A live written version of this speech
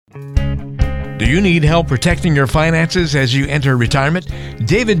Do you need help protecting your finances as you enter retirement?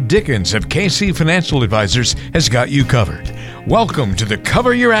 David Dickens of KC Financial Advisors has got you covered. Welcome to the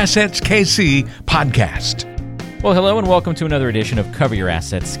Cover Your Assets KC podcast. Well, hello and welcome to another edition of Cover Your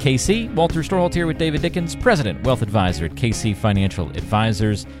Assets KC. Walter Storholt here with David Dickens, President, Wealth Advisor at KC Financial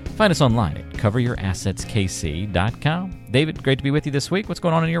Advisors. Find us online at coveryourassetskc.com. David, great to be with you this week. What's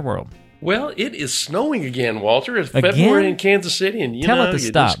going on in your world? Well, it is snowing again, Walter. It's February in Kansas City, and Tell it to you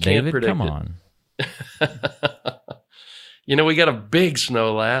stop, just can't David. predict Come it. on. We got a big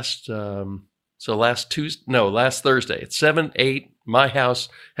snow last Thursday. It's 7, 8. My house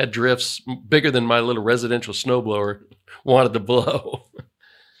had drifts bigger than my little residential snowblower wanted to blow.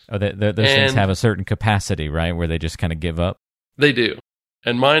 Oh, those things have a certain capacity, right, where they just kind of give up? They do.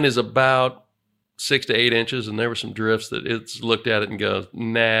 And mine is about 6 to 8 inches, and there were some drifts that it's looked at it and goes,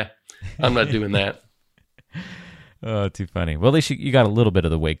 nah, I'm not doing that. Oh, too funny. Well, at least you got a little bit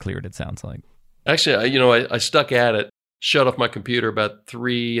of the way cleared, it sounds like. Actually, I stuck at it, shut off my computer about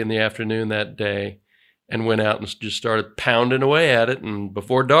 3 in the afternoon that day, and went out and just started pounding away at it. And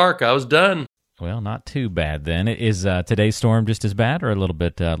before dark, I was done. Well, not too bad then. Is today's storm just as bad, or a little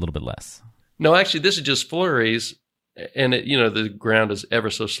bit less? No, actually, this is just flurries, and the ground is ever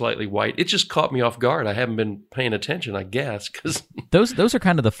so slightly white. It just caught me off guard. I haven't been paying attention, I guess, because those are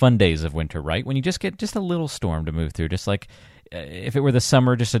kind of the fun days of winter, right? When you just get just a little storm to move through, just like. If it were the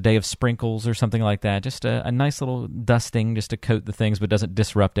summer, just a day of sprinkles or something like that, just a nice little dusting just to coat the things but doesn't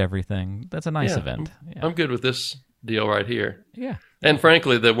disrupt everything. That's a nice event. I'm good with this deal right here. Yeah. And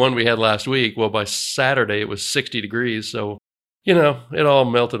frankly, the one we had last week, well, by Saturday it was 60 degrees, so, it all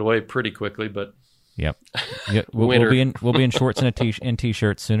melted away pretty quickly, but... Yep. We'll be in shorts and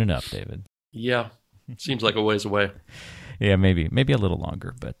T-shirts soon enough, David. Yeah. Seems like a ways away. Yeah, maybe a little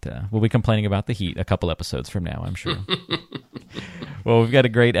longer, but we'll be complaining about the heat a couple episodes from now, I'm sure. Well, we've got a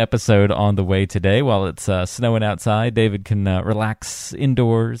great episode on the way today. While it's snowing outside, David can relax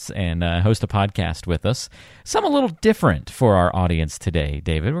indoors and host a podcast with us. Some a little different for our audience today,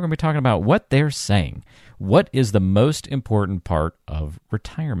 David. We're going to be talking about what they're saying. What is the most important part of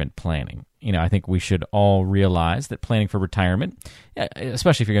retirement planning? I think we should all realize that planning for retirement,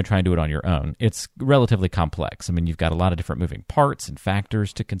 especially if you're going to try and do it on your own, it's relatively complex. I mean, you've got a lot of different moving parts and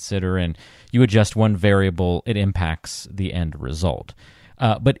factors to consider, and you adjust one variable, it impacts the end result.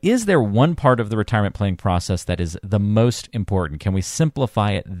 But is there one part of the retirement planning process that is the most important? Can we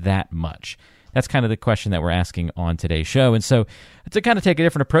simplify it that much? That's kind of the question that we're asking on today's show. And so to kind of take a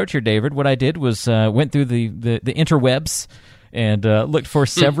different approach here, David, what I did was went through the interwebs and looked for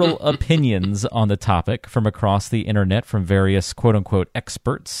several opinions on the topic from across the internet from various quote-unquote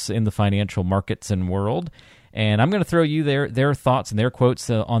experts in the financial markets and world. And I'm going to throw you their thoughts and their quotes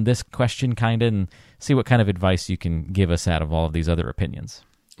on this question kind of and see what kind of advice you can give us out of all of these other opinions.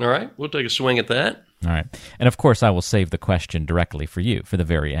 All right, we'll take a swing at that. All right. And of course, I will save the question directly for you for the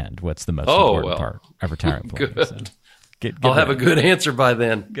very end. What's the most important part of retirement planning? Good. So I'll have a good answer by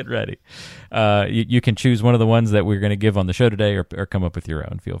then. Get ready. You can choose one of the ones that we're going to give on the show today or come up with your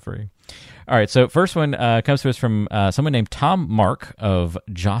own. Feel free. All right. So first one comes to us from someone named Tom Mark of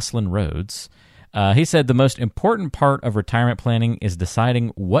Jocelyn Roads. He said the most important part of retirement planning is deciding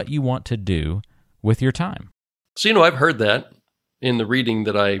what you want to do with your time. So, I've heard that in the reading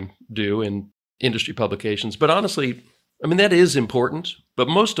that I do in industry publications. But honestly, that is important. But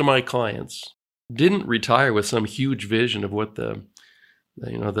most of my clients didn't retire with some huge vision of what the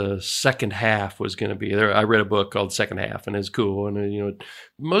second half was going to be. I read a book called Second Half, and it's cool. And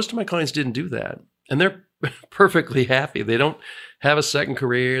most of my clients didn't do that, and they're perfectly happy. They don't have a second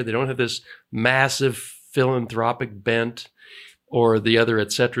career. They don't have this massive philanthropic bent or the other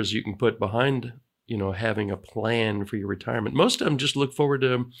et ceteras you can put behind having a plan for your retirement. Most of them just look forward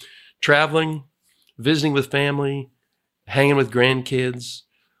to traveling, visiting with family, hanging with grandkids,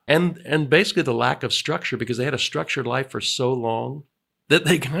 and basically the lack of structure, because they had a structured life for so long that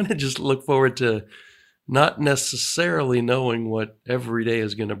they kind of just look forward to not necessarily knowing what every day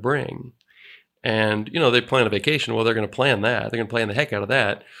is going to bring. And, they plan a vacation. Well, they're going to plan that. They're going to plan the heck out of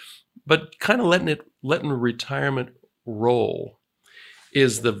that. But kind of letting retirement roll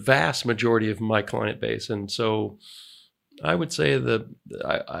is the vast majority of my client base. And so I would say that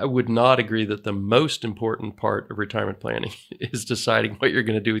I would not agree that the most important part of retirement planning is deciding what you're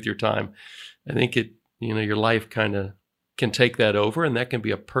going to do with your time. I think your life kind of can take that over, and that can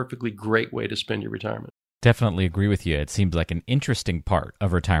be a perfectly great way to spend your retirement. Definitely agree with you. It seems like an interesting part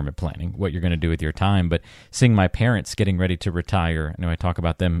of retirement planning, what you're going to do with your time. But seeing my parents getting ready to retire, I talk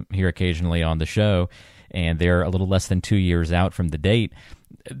about them here occasionally on the show, and they're a little less than 2 years out from the date.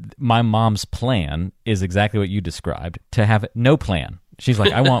 My mom's plan is exactly what you described, to have no plan. She's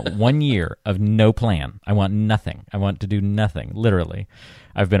like, I want 1 year of no plan. I want nothing. I want to do nothing, literally.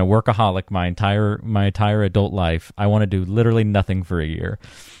 I've been a workaholic my entire adult life. I want to do literally nothing for a year.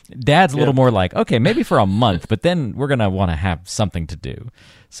 Dad's a little more like, okay, maybe for a month, but then we're going to want to have something to do.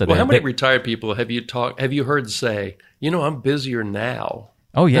 So how many retired people have you heard say, I'm busier now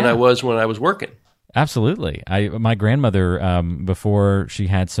than I was when I was working? Absolutely. My grandmother, before she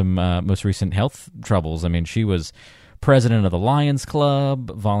had some most recent health troubles, I mean, she was president of the Lions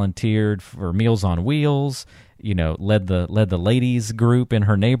Club, volunteered for Meals on Wheels, led the ladies group in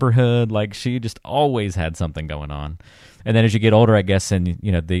her neighborhood. Like, she just always had something going on. And then as you get older, I guess, and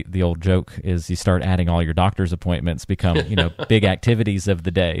the old joke is you start adding all your doctor's appointments become big activities of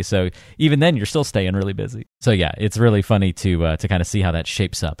the day. So even then, you're still staying really busy. So yeah, it's really funny to kind of see how that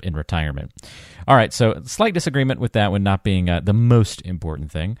shapes up in retirement. All right, so slight disagreement with that one not being the most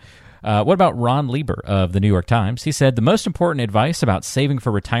important thing. What about Ron Lieber of the New York Times? He said the most important advice about saving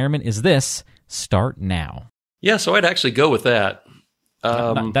for retirement is this: start now. Yeah, so I'd actually go with that.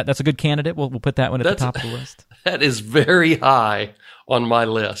 That's a good candidate. We'll put that one at the top of the list. That is very high on my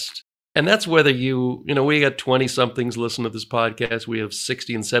list. And that's whether we got 20-somethings listen to this podcast. We have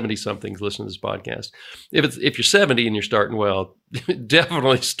 60 and 70-somethings listen to this podcast. If you're 70 and you're starting well,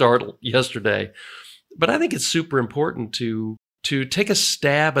 definitely start yesterday. But I think it's super important to take a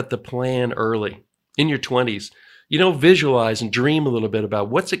stab at the plan early in your 20s. Visualize and dream a little bit about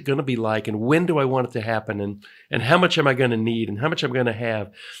what's it going to be like and when do I want it to happen and how much am I going to need and how much I'm going to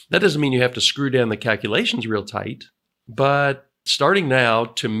have. That doesn't mean you have to screw down the calculations real tight, but starting now,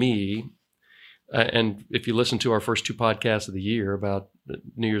 to me, and if you listen to our first 2 podcasts of the year about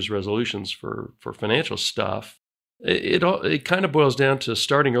New Year's resolutions for financial stuff, it kind of boils down to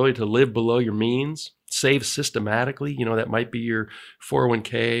starting early to live below your means, save systematically. That might be your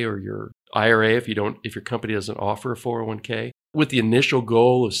 401k or your IRA if your company doesn't offer a 401k, with the initial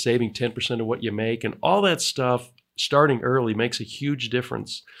goal of saving 10% of what you make, and all that stuff. Starting early makes a huge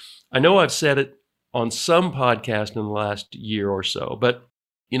difference. I know I've said it on some podcast in the last year or so, but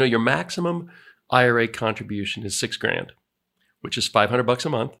your maximum IRA contribution is $6,000, which is $500 a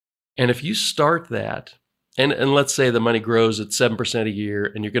month. And if you start that, and let's say the money grows at 7% a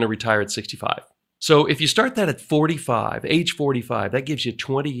year and you're going to retire at 65. So if you start that at age 45, that gives you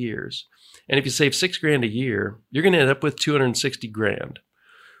 20 years. And if you save $6,000 a year, you're going to end up with $260,000,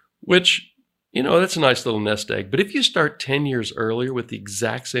 which, that's a nice little nest egg. But if you start 10 years earlier with the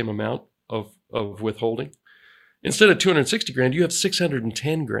exact same amount of withholding, instead of $260,000, you have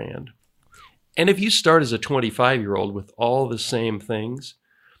 $610,000. And if you start as a 25-year-old with all the same things,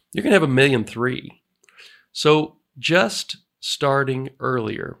 you're going to have $1.3 million. So just starting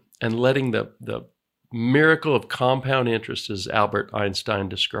earlier and letting the miracle of compound interest, as Albert Einstein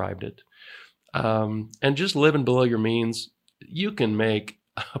described it, and just living below your means, you can make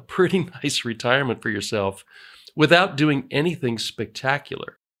a pretty nice retirement for yourself without doing anything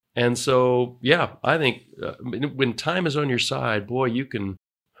spectacular. And so, yeah, I think when time is on your side, boy, you can,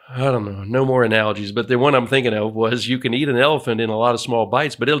 I don't know, no more analogies, but the one I'm thinking of was you can eat an elephant in a lot of small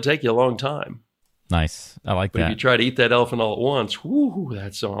bites, but it'll take you a long time. Nice. I like that. But if you try to eat that elephant all at once, whoo,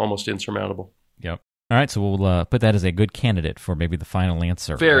 that's almost insurmountable. Yep. All right, so we'll put that as a good candidate for maybe the final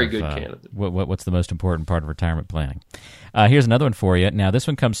answer. Very good candidate. What's the most important part of retirement planning? Here's another one for you. Now, this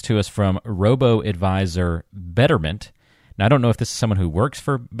one comes to us from robo-advisor Betterment. Now, I don't know if this is someone who works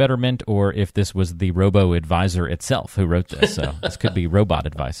for Betterment or if this was the robo-advisor itself who wrote this. So this could be robot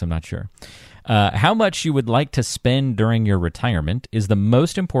advice. I'm not sure. How much you would like to spend during your retirement is the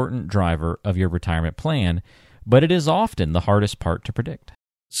most important driver of your retirement plan, but it is often the hardest part to predict.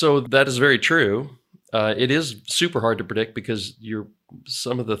 So that is very true. It is super hard to predict because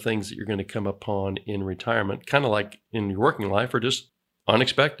some of the things that you're going to come upon in retirement, kind of like in your working life, are just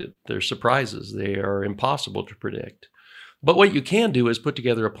unexpected. They're surprises. They are impossible to predict. But what you can do is put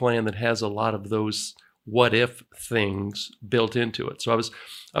together a plan that has a lot of those what if things built into it. So I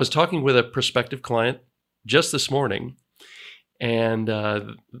was talking with a prospective client just this morning, and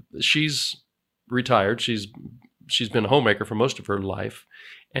she's retired. She's been a homemaker for most of her life,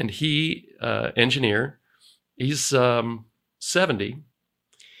 and he, engineer, he's 70,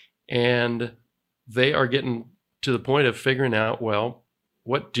 and they are getting to the point of figuring out, well,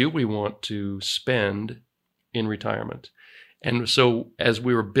 what do we want to spend in retirement? And so as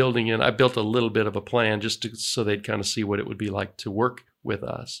we were building in, I built a little bit of a plan so they'd kind of see what it would be like to work with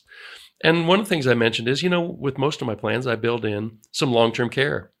us. And one of the things I mentioned is, with most of my plans, I build in some long-term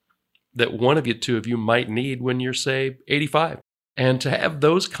care that two of you might need when you're, say, 85. And to have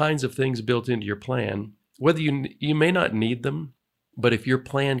those kinds of things built into your plan, whether you may not need them, but if your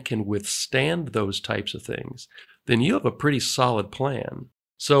plan can withstand those types of things, then you have a pretty solid plan.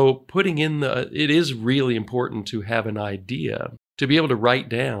 So it is really important to have an idea, to be able to write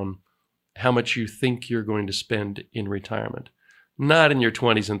down how much you think you're going to spend in retirement. Not in your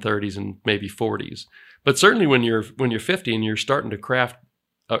 20s and 30s and maybe 40s, but certainly when you're 50 and you're starting to craft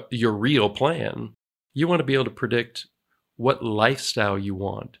your real plan, you want to be able to predict what lifestyle you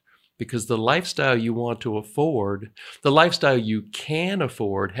want, because the lifestyle you want to afford, the lifestyle you can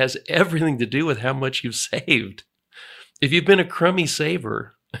afford, has everything to do with how much you've saved. If you've been a crummy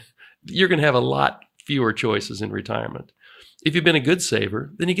saver, you're going to have a lot fewer choices in retirement. If you've been a good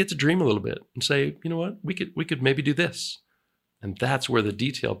saver, then you get to dream a little bit and say, you know what, we could maybe do this. And that's where the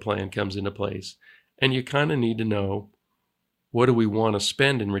detailed plan comes into place. And you kind of need to know, what do we want to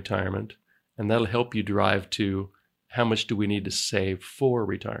spend in retirement? And that'll help you drive to how much do we need to save for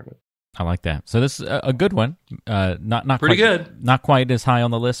retirement. I like that. So this is a good one. Not pretty quite, good. Not quite as high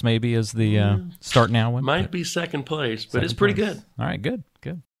on the list maybe as the Start Now one. Might be second place, but it's pretty good. All right, good.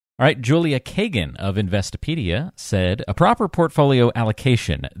 All right, Julia Kagan of Investopedia said, a proper portfolio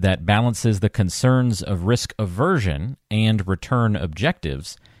allocation that balances the concerns of risk aversion and return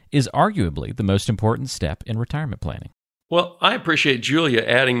objectives is arguably the most important step in retirement planning. Well, I appreciate Julia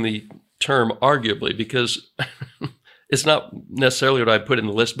adding the term arguably, because it's not necessarily what I put in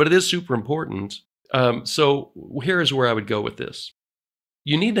the list, but it is super important. So here's where I would go with this.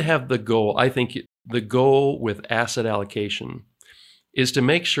 You need to have the goal. I think the goal with asset allocation is to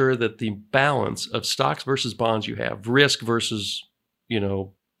make sure that the balance of stocks versus bonds you have, risk versus,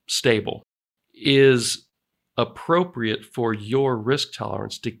 stable, is appropriate for your risk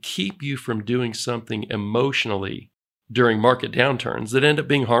tolerance to keep you from doing something emotionally during market downturns that end up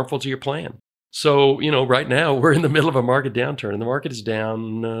being harmful to your plan. So, right now we're in the middle of a market downturn and the market is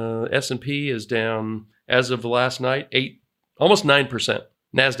down. S&P is down as of last night, almost 9%.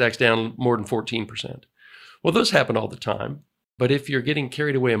 NASDAQ's down more than 14%. Well, those happen all the time. But if you're getting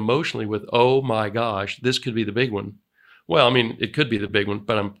carried away emotionally with, oh my gosh, this could be the big one. Well, it could be the big one,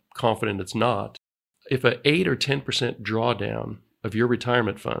 but I'm confident it's not. If an 8 or 10% drawdown of your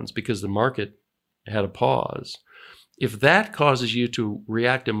retirement funds because the market had a pause, if that causes you to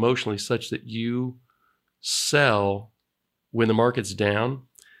react emotionally such that you sell when the market's down,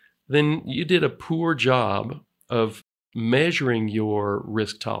 then you did a poor job of measuring your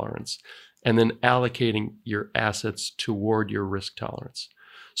risk tolerance and then allocating your assets toward your risk tolerance.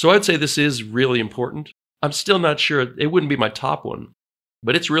 So I'd say this is really important. I'm still not sure. It wouldn't be my top one,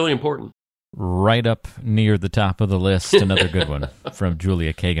 but it's really important. Right up near the top of the list, another good one from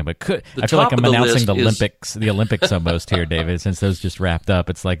Julia Kagan. But I feel like I'm announcing the Olympics almost here, David, since those just wrapped up.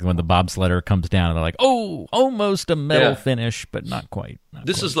 It's like when the bobsledder comes down and they're like, oh, almost a medal finish, but not quite.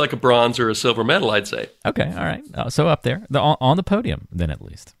 This is like a bronze or a silver medal, I'd say. Okay, all right. So up there, on the podium then at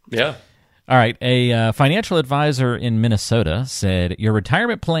least. Yeah. All right, a financial advisor in Minnesota said, your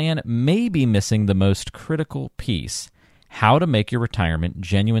retirement plan may be missing the most critical piece, how to make your retirement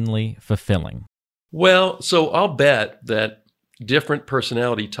genuinely fulfilling. Well, so I'll bet that different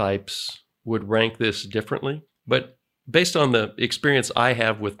personality types would rank this differently. But based on the experience I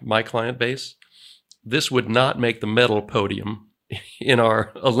have with my client base, this would not make the medal podium in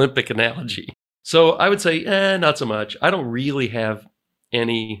our Olympic analogy. So I would say, not so much. I don't really have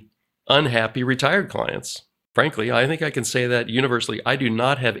any unhappy retired clients. Frankly, I think I can say that universally. I do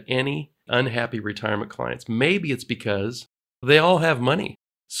not have any unhappy retirement clients. Maybe it's because they all have money.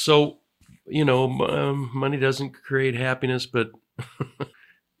 So, money doesn't create happiness, but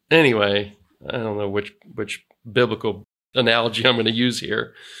anyway, I don't know which biblical analogy I'm going to use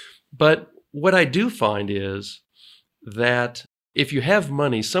here. But what I do find is that if you have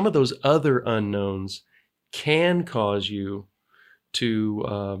money, some of those other unknowns can cause you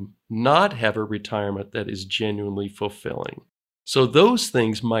to not have a retirement that is genuinely fulfilling. So those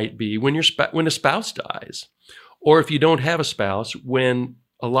things might be when a spouse dies, or if you don't have a spouse, when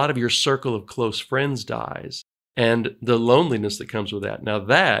a lot of your circle of close friends dies, and the loneliness that comes with that. Now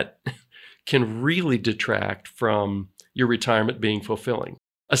that can really detract from your retirement being fulfilling.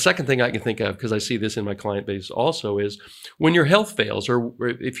 A second thing I can think of, because I see this in my client base also, is when your health fails, or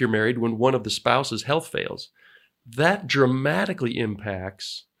if you're married, when one of the spouses' health fails, that dramatically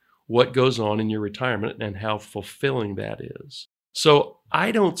impacts what goes on in your retirement and how fulfilling that is. So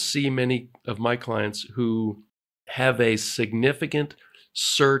I don't see many of my clients who have a significant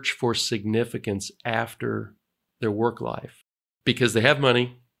search for significance after their work life because they have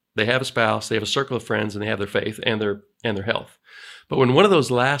money, they have a spouse, they have a circle of friends, and they have their faith and their health. But when one of those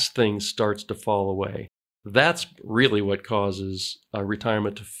last things starts to fall away, that's really what causes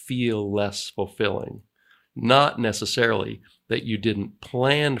retirement to feel less fulfilling. Not necessarily that you didn't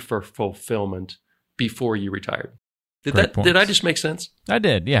plan for fulfillment before you retired. Did I just make sense? I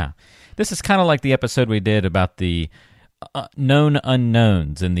did, yeah. This is kind of like the episode we did about the known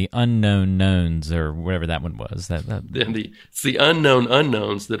unknowns and the unknown knowns, or whatever that one was. It's the unknown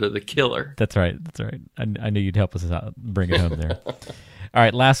unknowns that are the killer. That's right. I knew you'd help us out, bring it home there. All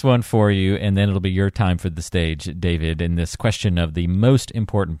right, last one for you, and then it'll be your time for the stage, David, in this question of the most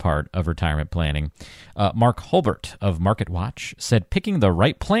important part of retirement planning. Mark Holbert of MarketWatch said picking the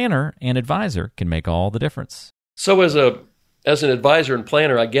right planner and advisor can make all the difference. So as an advisor and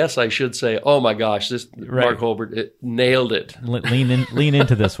planner, I guess I should say, oh my gosh, this right. Mark Holbert nailed it. Lean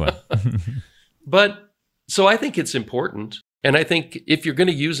into this one. But so I think it's important. And I think if you're going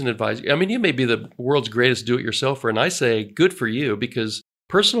to use an advisor, I mean, you may be the world's greatest do-it-yourselfer, and I say good for you, because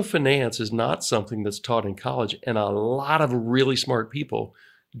personal finance is not something that's taught in college, and a lot of really smart people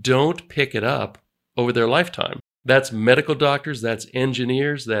don't pick it up over their lifetime. That's medical doctors, that's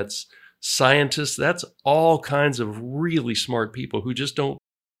engineers, that's scientists, that's all kinds of really smart people who just don't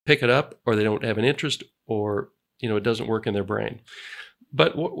pick it up, or they don't have an interest, or it doesn't work in their brain.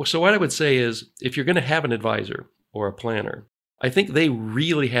 But so what I would say is, if you're going to have an advisor or a planner, I think they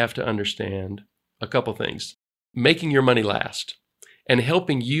really have to understand a couple things. Making your money last and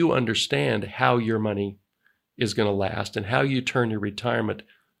helping you understand how your money is going to last and how you turn your retirement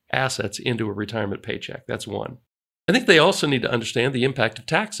assets into a retirement paycheck. That's one. I think they also need to understand the impact of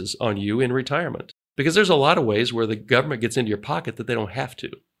taxes on you in retirement, because there's a lot of ways where the government gets into your pocket that they don't have to.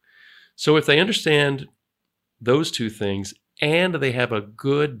 So if they understand those two things and they have a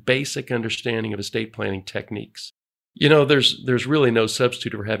good basic understanding of estate planning techniques, there's really no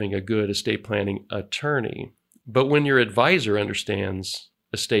substitute for having a good estate planning attorney. But when your advisor understands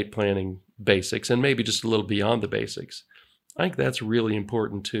estate planning basics and maybe just a little beyond the basics, I think that's really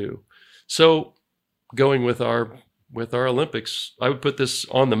important too. So going with our Olympics, I would put this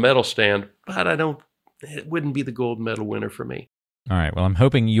on the medal stand, but it wouldn't be the gold medal winner for me. All right. Well, I'm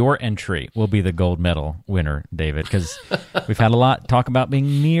hoping your entry will be the gold medal winner, David, because we've had a lot talk about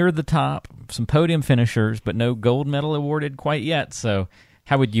being near the top, some podium finishers, but no gold medal awarded quite yet. So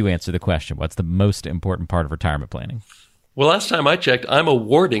how would you answer the question? What's the most important part of retirement planning? Well, last time I checked, I'm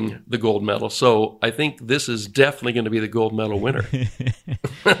awarding the gold medal. So I think this is definitely going to be the gold medal winner.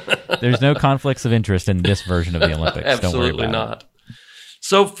 There's no conflicts of interest in this version of the Olympics. Absolutely not.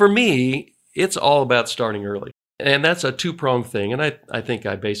 So for me, it's all about starting early. And that's a two-pronged thing. And I think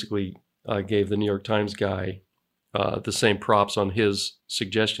I basically gave the New York Times guy the same props on his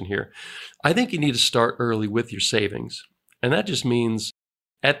suggestion here. I think you need to start early with your savings. And that just means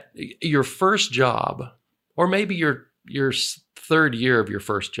at your first job, or maybe your third year of your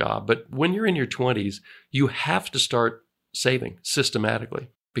first job, but when you're in your 20s, you have to start saving systematically,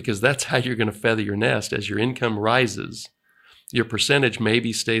 because that's how you're going to feather your nest. As your income rises, your percentage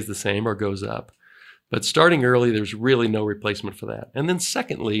maybe stays the same or goes up. But starting early, there's really no replacement for that. And then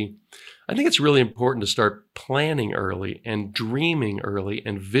secondly, I think it's really important to start planning early and dreaming early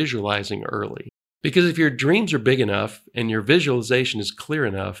and visualizing early. Because if your dreams are big enough and your visualization is clear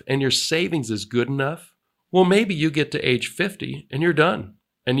enough and your savings is good enough, well, maybe you get to age 50 and you're done.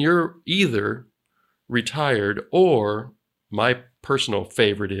 And you're either retired, or my personal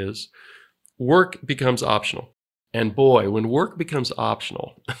favorite is work becomes optional. And boy, when work becomes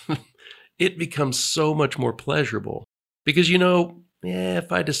optional, it becomes so much more pleasurable, because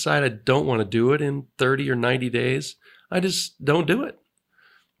if I decide I don't want to do it in 30 or 90 days, I just don't do it.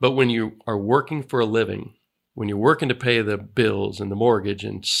 But when you are working for a living, when you're working to pay the bills and the mortgage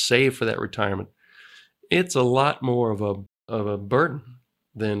and save for that retirement, it's a lot more of a burden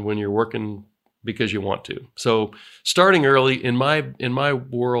than when you're working because you want to. So starting early, in my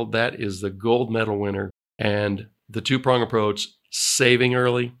world, that is the gold medal winner. And the two-prong approach, saving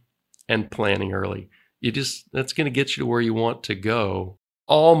early and planning early, that's going to get you to where you want to go,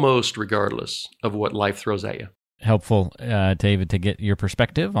 almost regardless of what life throws at you. Helpful, David, to get your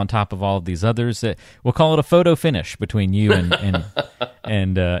perspective on top of all of these others. We'll call it a photo finish between you and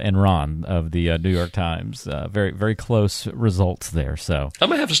Ron of the New York Times. Very, very close results there. So I'm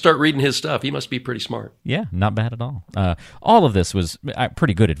gonna have to start reading his stuff. He must be pretty smart. Yeah, not bad at all. All of this was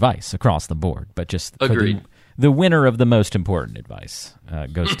pretty good advice across the board, but just agreed. The winner of the most important advice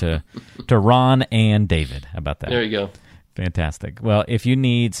goes to Ron and David. How about that? There you go. Fantastic. Well, if you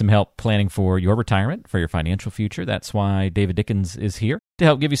need some help planning for your retirement, for your financial future, that's why David Dickens is here to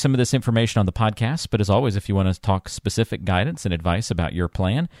help give you some of this information on the podcast. But as always, if you want to talk specific guidance and advice about your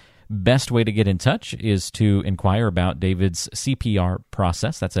plan, best way to get in touch is to inquire about David's CPR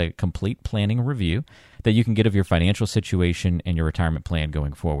process. That's a complete planning review that you can get of your financial situation and your retirement plan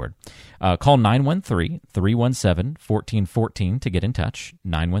going forward. Call 913-317-1414 to get in touch,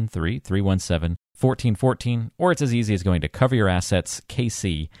 913-317-1414. 1414, or it's as easy as going to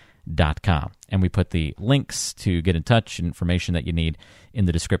coveryourassetskc.com. And we put the links to get in touch and information that you need in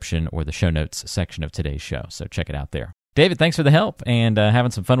the description or the show notes section of today's show. So check it out there. David, thanks for the help and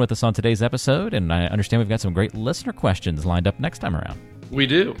having some fun with us on today's episode. And I understand we've got some great listener questions lined up next time around. We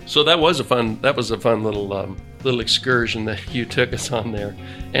do. So that was a fun little excursion that you took us on there.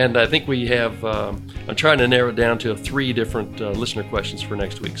 And I think we have, I'm trying to narrow it down to 3 different listener questions for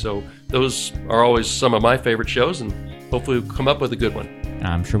next week. So those are always some of my favorite shows, and hopefully we'll come up with a good one.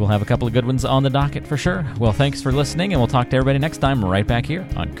 I'm sure we'll have a couple of good ones on the docket for sure. Well, thanks for listening, and we'll talk to everybody next time right back here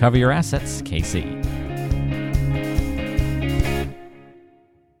on Cover Your Assets KC.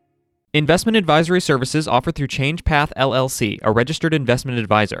 Investment advisory services offered through ChangePath LLC, a registered investment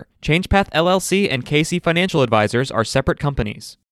advisor. ChangePath LLC and KC Financial Advisors are separate companies.